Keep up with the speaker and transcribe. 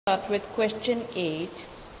Start with question 8.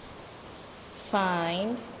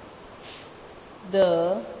 Find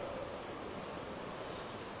the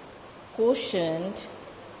quotient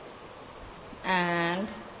and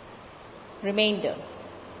remainder.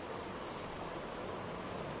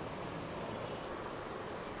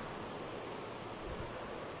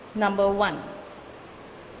 Number 1.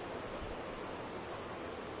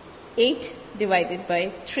 8 divided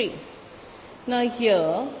by 3. Now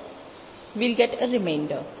here we'll get a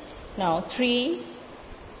remainder. Now 3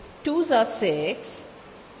 2s are 6,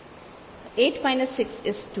 8 minus 6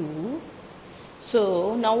 is 2.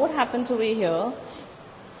 So now what happens over here?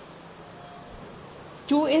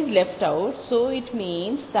 2 is left out, so it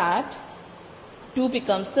means that 2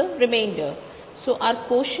 becomes the remainder. So our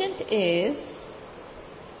quotient is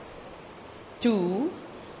 2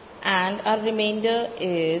 and our remainder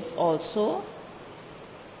is also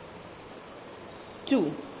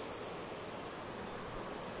 2.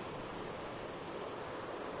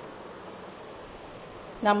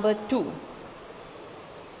 Number 2.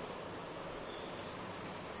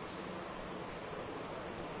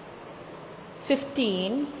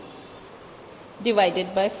 (15)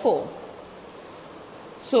 divided by 4.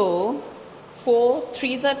 So 4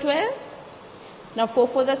 3s are 12. Now 4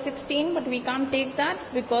 4s are 16, but we can't take that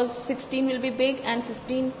because 16 will be big and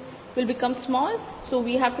 15 will become small. So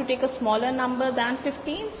we have to take a smaller number than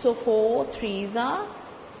 15. So 4 3s are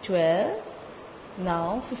 12.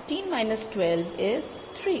 Now 15 minus 12 is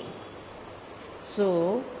 3.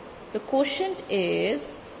 So the quotient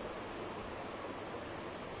is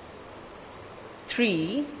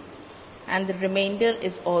 3 and the remainder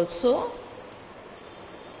is also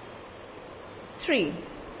 3.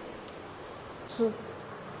 So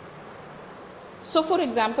for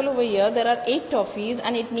example, over here there are 8 toffees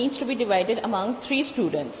and it needs to be divided among 3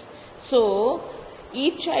 students. So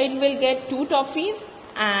each child will get 2 toffees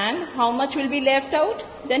and how much will be left out?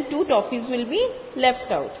 Then 2 toffees will be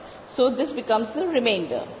left out. So this becomes the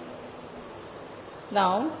remainder.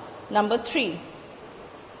 Now number 3.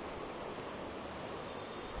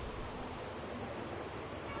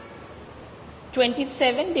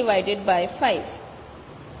 27 divided by 5.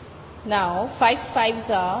 Now 5 5s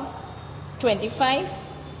are 25.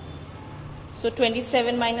 So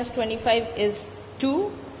 27 minus 25 is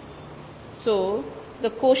 2. So the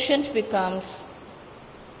quotient becomes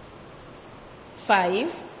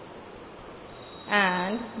 5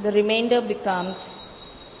 and the remainder becomes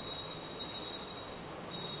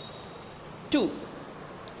 2.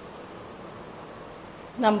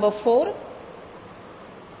 Number 4.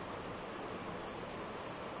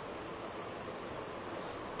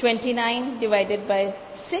 29 divided by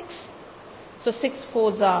 6. So 6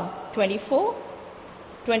 4s are 24.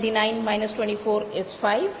 29 minus 24 is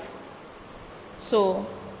 5. So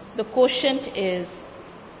the quotient is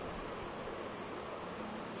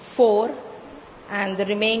 4 and the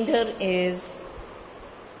remainder is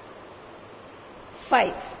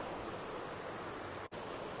 5.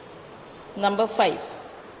 Number 5.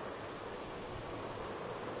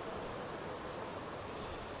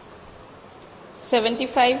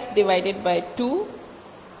 75 divided by 2.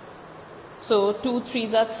 So 2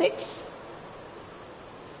 3s are 6.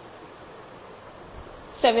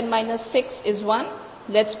 7 minus 6 is 1.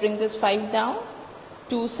 Let's bring this 5 down.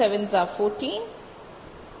 2 7s are 14.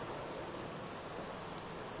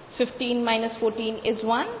 15 minus 14 is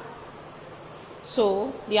 1.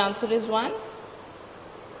 So the answer is 1.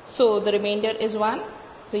 So the remainder is 1.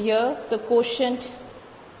 So here the quotient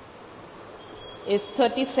is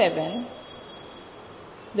 37.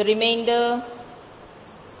 The remainder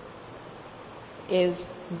is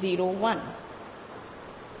 0 1.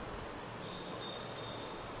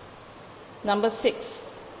 Number 6.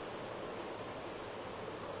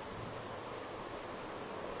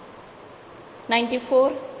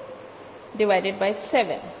 94 divided by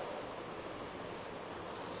 7.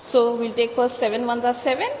 So we'll take first 7 1s are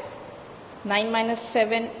 7. 9 minus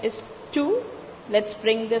 7 is 2. Let's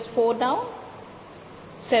bring this 4 down.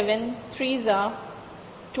 7 3s are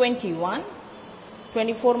 21.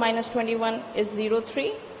 24 minus 21 is 0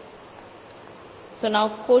 3. So now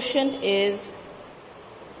quotient is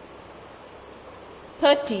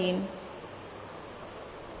 13.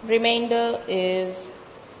 Remainder is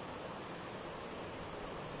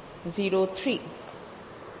 0 3.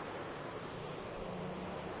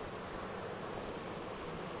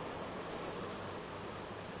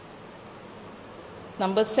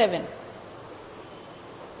 Number 7.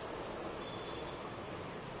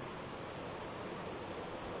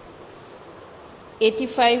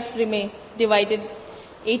 85 divided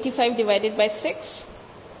by 6.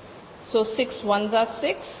 So 6 1s are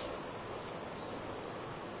 6.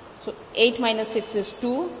 So 8 minus 6 is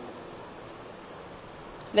 2.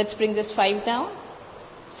 Let's bring this 5 down.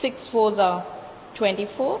 6 fours are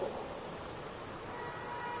 24.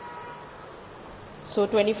 So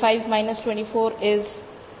 25 minus 24 is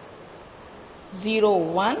 0,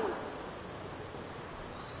 1.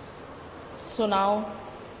 So now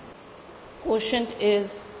quotient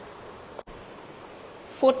is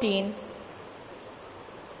 14.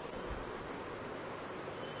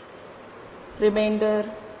 Remainder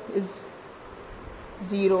is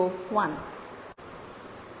 0, 1.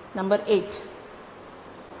 Number 8.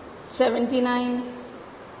 79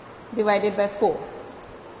 divided by 4.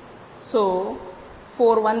 So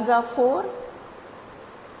 4 ones are 4.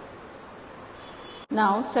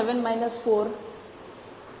 Now 7 minus 4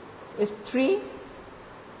 is 3.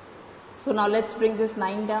 So now let's bring this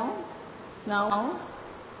 9 down. Now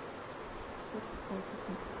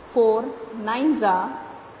 4 9s are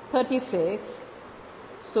 36.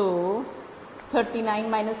 So 39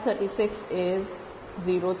 minus 36 is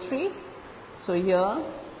 0, 3. So here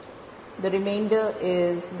the remainder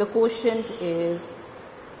is, the quotient is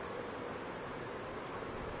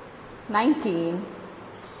 19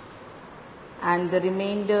 and the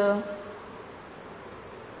remainder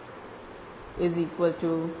is equal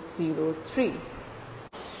to 0, 3.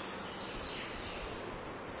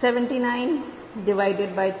 79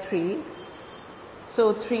 divided by 3.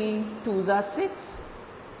 So 3 2s are 6.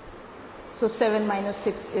 So 7 minus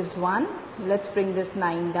 6 is 1. Let's bring this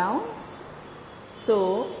 9 down.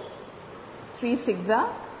 So 3 6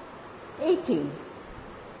 are 18.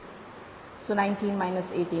 So 19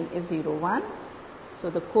 minus 18 is 0, 1. So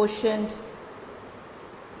the quotient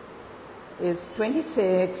is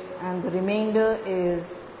 26 and the remainder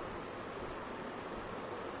is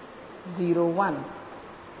 0, 1.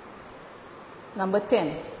 Number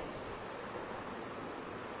 10.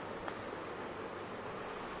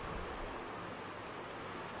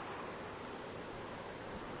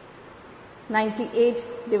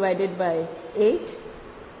 (98) divided by 8.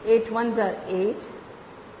 8 ones are 8.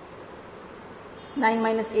 9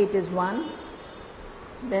 minus 8 is 1.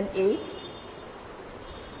 Then 8.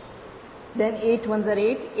 Then 8 ones are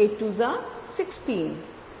 8. 8 twos are 16.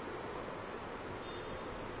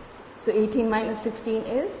 So 18 minus 16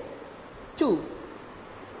 is 2.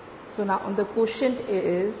 So now the quotient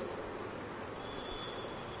is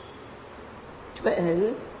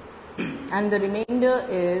 12 and the remainder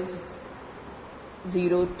is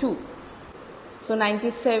 0, 2. So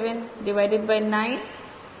 97 divided by 9.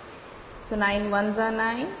 So 9 ones are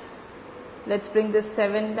 9. Let's bring this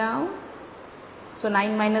 7 down. So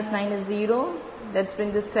 9 minus 9 is 0. Let's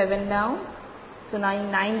bring this 7 down. So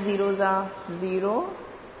 9 zeros are 0.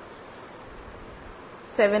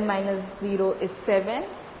 7 minus 0 is 7.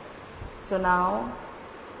 So now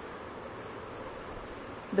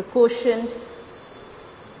the quotient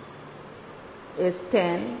is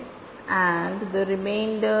 10 and the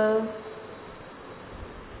remainder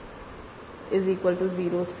is equal to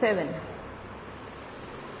 0, 7.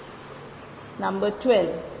 Number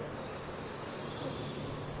 12.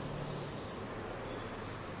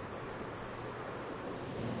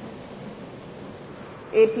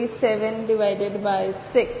 (87) divided by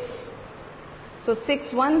 6. So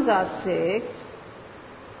 6 ones are 6.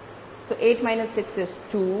 So 8 minus 6 is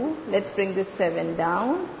 2. Let's bring this 7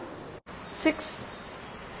 down. 6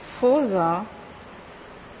 fours are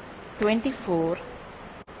 24.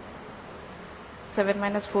 7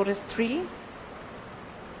 minus 4 is 3.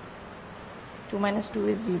 2 minus 2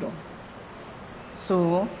 is 0.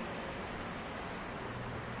 So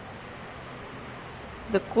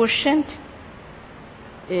the quotient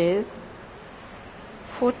is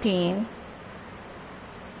 14.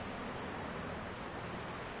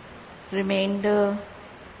 Remainder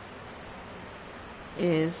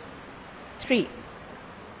is 3.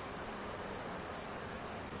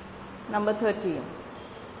 Number 13.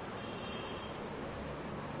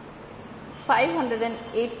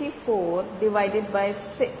 584 divided by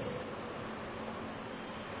 6.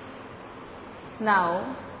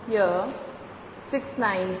 Now here 6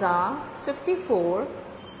 nines are 54.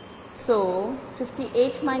 So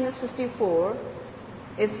 58 minus 54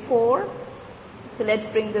 is 4. So let's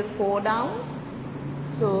bring this 4 down.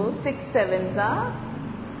 So 6 sevens are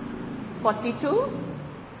 42.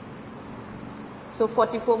 So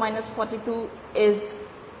 44 minus 42 is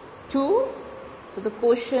 2. So the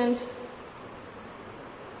quotient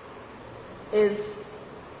is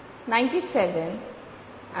 97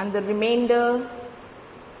 and the remainder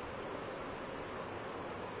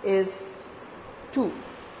is 2.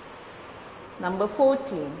 Number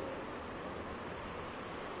 14.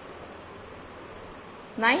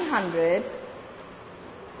 900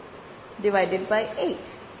 divided by 8.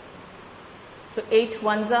 So 8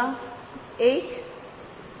 ones are 8.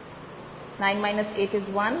 9 minus 8 is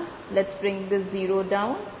 1. Let's bring this 0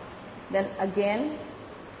 down. Then again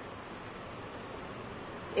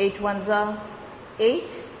 8 ones are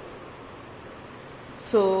 8.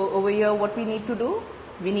 So over here what we need to do?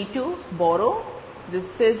 We need to borrow.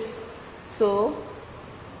 This is, so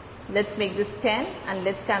let's make this 10 and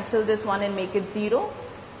let's cancel this one and make it 0.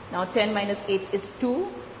 Now 10 minus 8 is 2.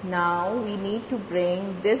 Now we need to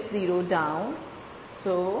bring this 0 down.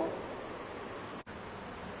 So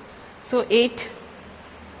 8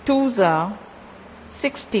 twos are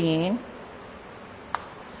 16.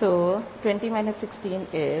 So 20 minus 16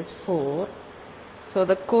 is 4. So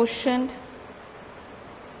the quotient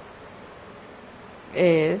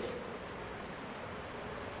is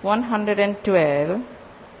 112.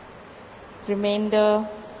 Remainder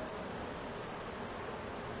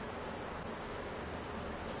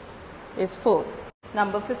is 4.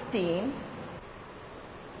 Number 15.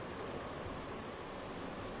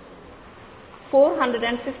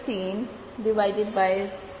 415 divided by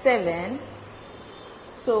 7.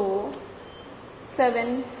 So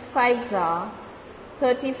 7 fives are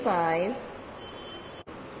 35.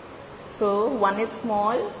 So 1 is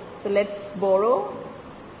small. So let's borrow.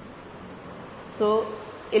 So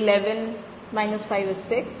 11 minus 5 is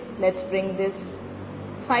 6. Let's bring this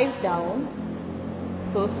 5 down.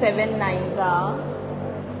 So 7 nines are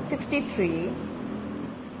 63.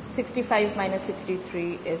 65 minus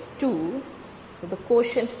 63 is 2. So the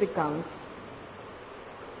quotient becomes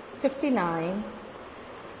 59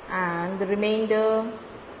 and the remainder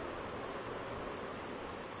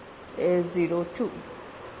is 02.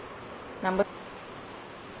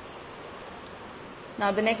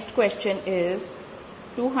 Now the next question is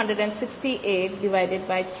 268 divided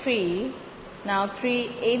by 3. Now 3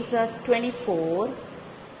 8s are 24.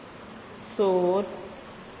 So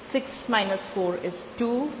 6 minus 4 is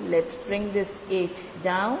 2. Let's bring this 8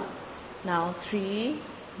 down. Now 3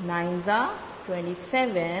 9s are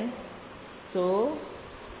 27. So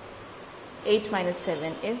 8 minus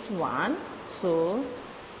 7 is 1. So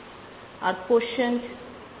our quotient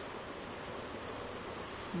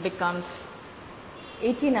becomes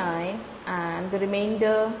 89 and the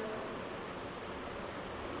remainder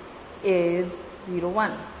is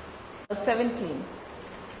 01. 17.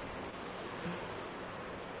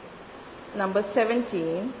 Number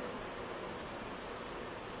 17.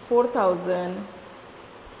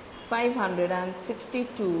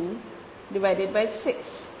 4,562 divided by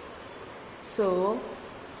 6. So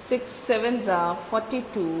 6 sevens are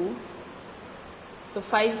 42. So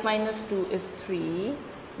 5 minus 2 is 3.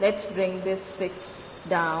 Let's bring this 6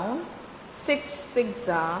 down. 6 6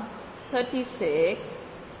 are 36.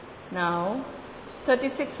 Now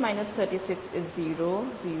 36 minus 36 is 0,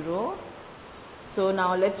 0. So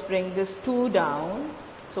now let's bring this 2 down.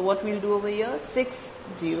 So what we'll do over here, 6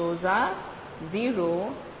 zeros are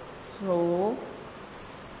 0. So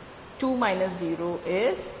 2 minus 0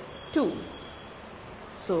 is 2.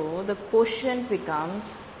 So the quotient becomes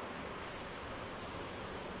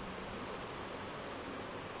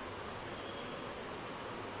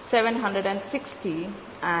 760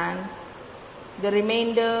 and the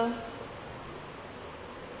remainder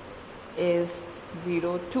is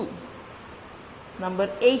 02. Number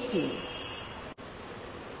 18.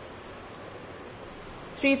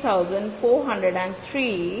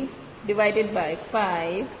 3,403 divided by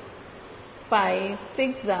 5. 5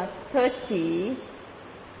 6 are 30.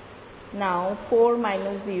 Now 4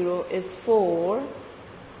 minus 0 is 4.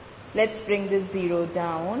 Let's bring this 0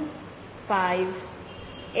 down. 5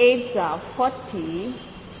 8s are 40.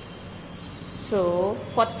 So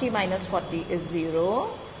 40 minus 40 is 0.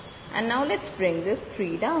 And now let's bring this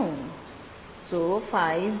 3 down. So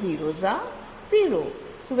 5 zeros are 0.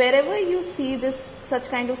 So wherever you see this such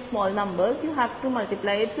kind of small numbers, you have to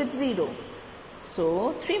multiply it with 0.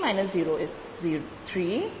 So 3 minus 0 is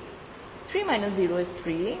 3. 3 minus 0 is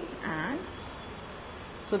 3 and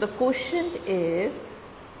so the quotient is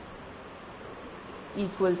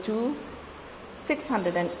equal to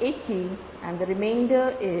 680 and the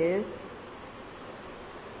remainder is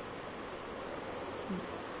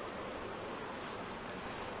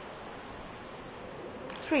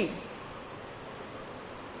 3.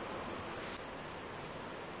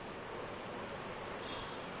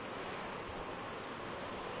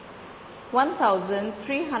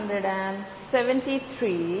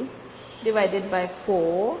 $1,373 divided by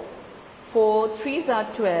 4. 4 3s are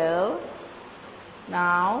 12.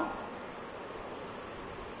 Now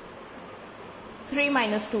 3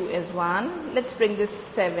 minus 2 is 1. Let's bring this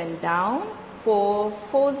 7 down. 4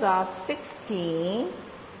 4s are 16.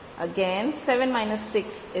 Again 7 minus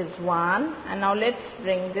 6 is 1, and now let's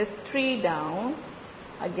bring this 3 down.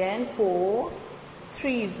 Again 4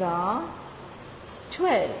 3s are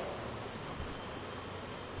 12.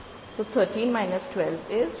 So 13 minus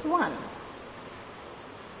 12 is 1.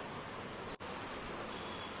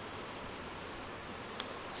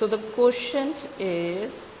 So the quotient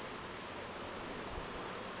is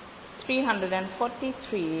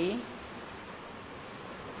 343.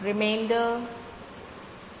 Remainder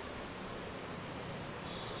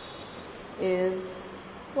is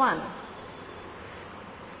 1.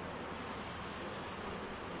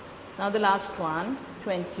 Now the last one,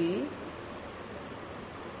 20.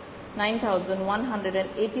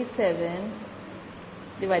 9,187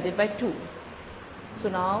 divided by 2. So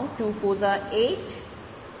now 2 4s are 8.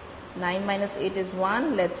 9 minus 8 is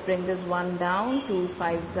 1. Let's bring this 1 down. 2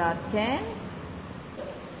 5s are 10.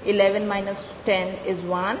 11 minus 10 is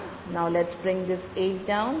 1. Now let's bring this 8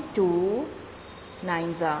 down. 2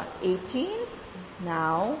 9s are 18.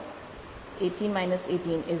 Now 18 minus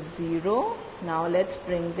 18 is 0. Now let's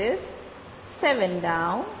bring this 7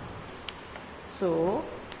 down. So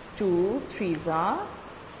 2 3s are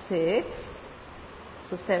 6.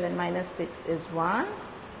 So 7 minus 6 is 1.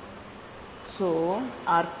 So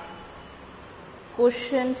our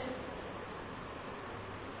quotient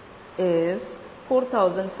is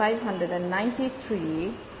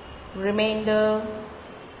 4,593. Remainder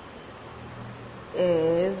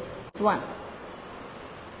is 1.